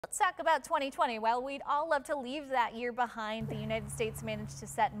Let's talk about 2020. While we'd all love to leave that year behind, the United States managed to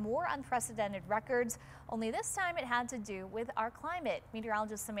set more unprecedented records. Only this time it had to do with our climate.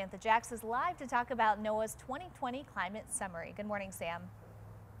 Meteorologist Samantha Jacques is live to talk about NOAA's 2020 climate summary. Good morning, Sam.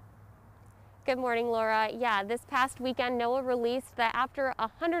 Good morning, Laura. Yeah, this past weekend, NOAA released that after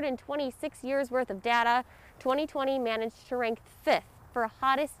 126 years worth of data, 2020 managed to rank 5th for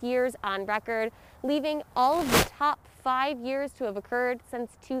hottest years on record, leaving all of the top 5 years to have occurred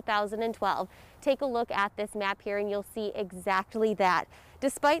since 2012. Take a look at this map here and you'll see exactly that.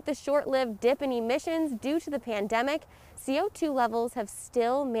 Despite the short-lived dip in emissions due to the pandemic, CO2 levels have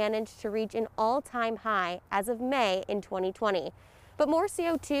still managed to reach an all-time high as of May in 2020. But more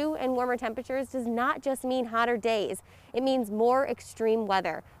CO2 and warmer temperatures does not just mean hotter days. It means more extreme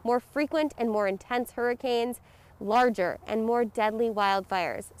weather, more frequent and more intense hurricanes, larger and more deadly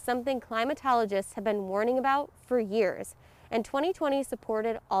wildfires, something climatologists have been warning about for years. And 2020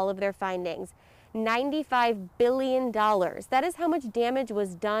 supported all of their findings. $95 billion. That is how much damage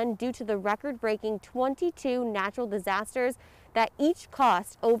was done due to the record-breaking 22 natural disasters that each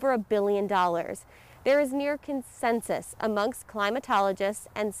cost over $1 billion. There is near consensus amongst climatologists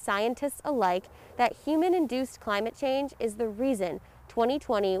and scientists alike that human-induced climate change is the reason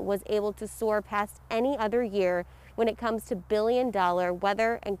 2020 was able to soar past any other year when it comes to billion-dollar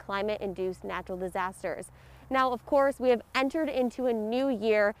weather and climate-induced natural disasters. Now, of course, we have entered into a new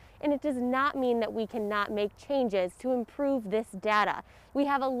year, and it does not mean that we cannot make changes to improve this data. We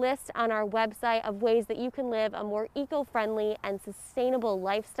have a list on our website of ways that you can live a more eco-friendly and sustainable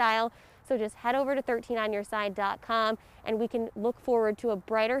lifestyle. So just head over to 13onyourside.com and we can look forward to a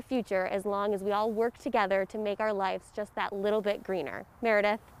brighter future as long as we all work together to make our lives just that little bit greener.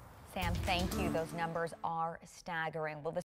 Meredith. Sam, thank you. Those numbers are staggering. Well,